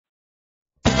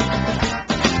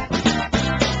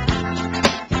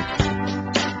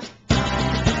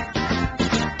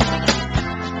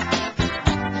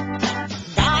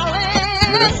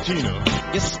Tina.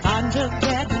 You're starting to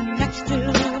get next to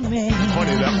me.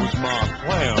 Honey, that was my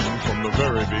plan from the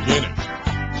very beginning.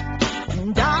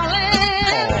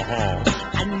 Darling, Uh-huh.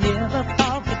 I never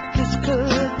thought that this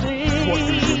could be. What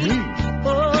do you mean?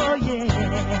 Oh, yeah.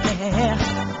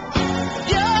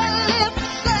 Your lips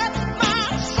set my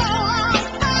soul on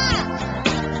fire,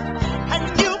 and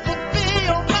you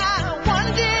fulfill my one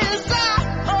desire.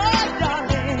 Oh,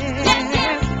 darling,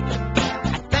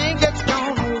 I think it's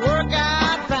gonna work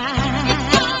out fine. It's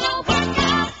gonna work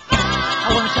out fine. I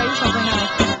want to tell you something now.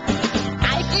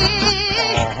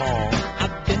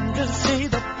 I've been to see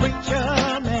the preacher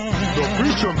man. The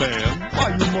preacher man? Why,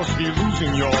 you must be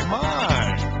losing your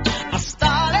mind. I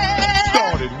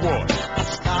Started what?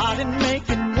 started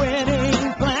making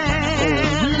wedding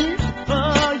plans.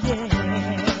 Oh, yeah.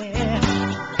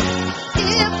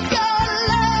 If your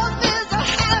love is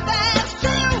half as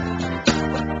true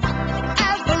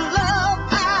as the love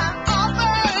I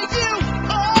offer you,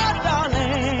 oh,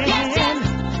 darling,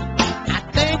 I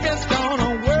think it's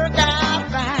gonna work out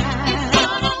fine. It's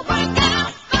gonna work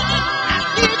out fine. I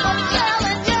keep on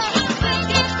telling you, I think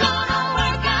it's gonna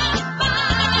work out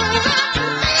fine. It's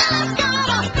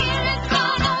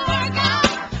gonna work out.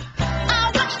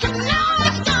 I want you to know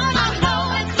it's gonna, I know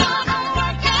it's gonna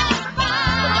work out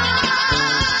fine.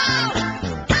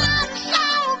 I'm so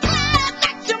glad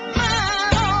that you're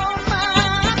mine, oh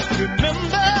mine.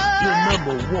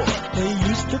 Remember what? They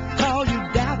used to call you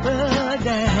Dapper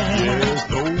Dan. Yes,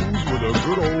 those were the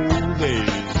good old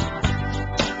days.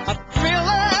 A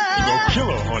thriller. The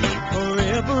killer, honey. For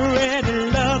every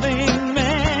loving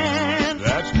man.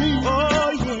 That's me.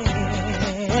 Oh,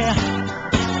 yeah.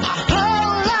 A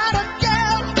whole lot of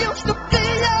girls used to be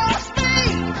your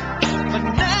speed, but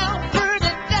now,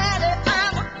 pretty daddy,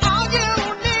 I'm all you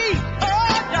need.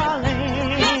 Oh,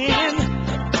 darling,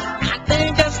 I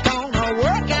think it's gonna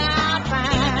work out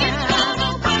fine. It's gonna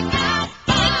work out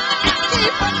fine. I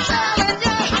keep on telling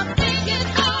you, I think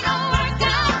it's gonna work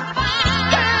out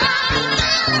fine.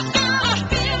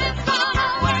 It's gonna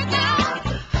work out.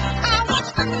 I want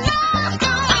you to know it's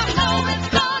gonna, I know it's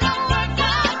gonna work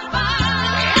out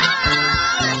fine.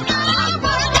 It's gonna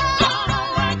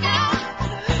work out.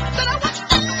 Said I want you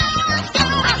to know it's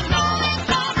gonna, I know it's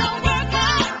gonna work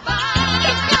out fine.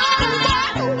 It's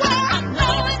gonna work. I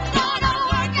know it's gonna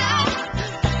work out.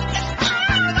 It's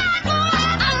gonna work.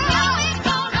 I know it's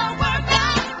gonna work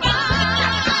out fine.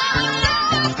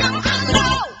 I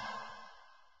know.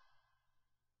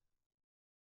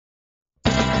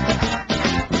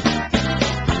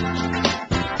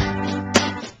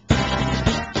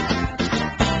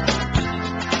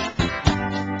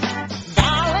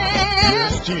 Darling,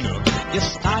 Yes, Tina. you're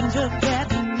starting to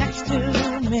get next to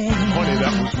me. Honey,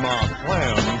 that was my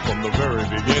plan from the very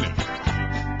beginning.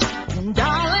 Darling,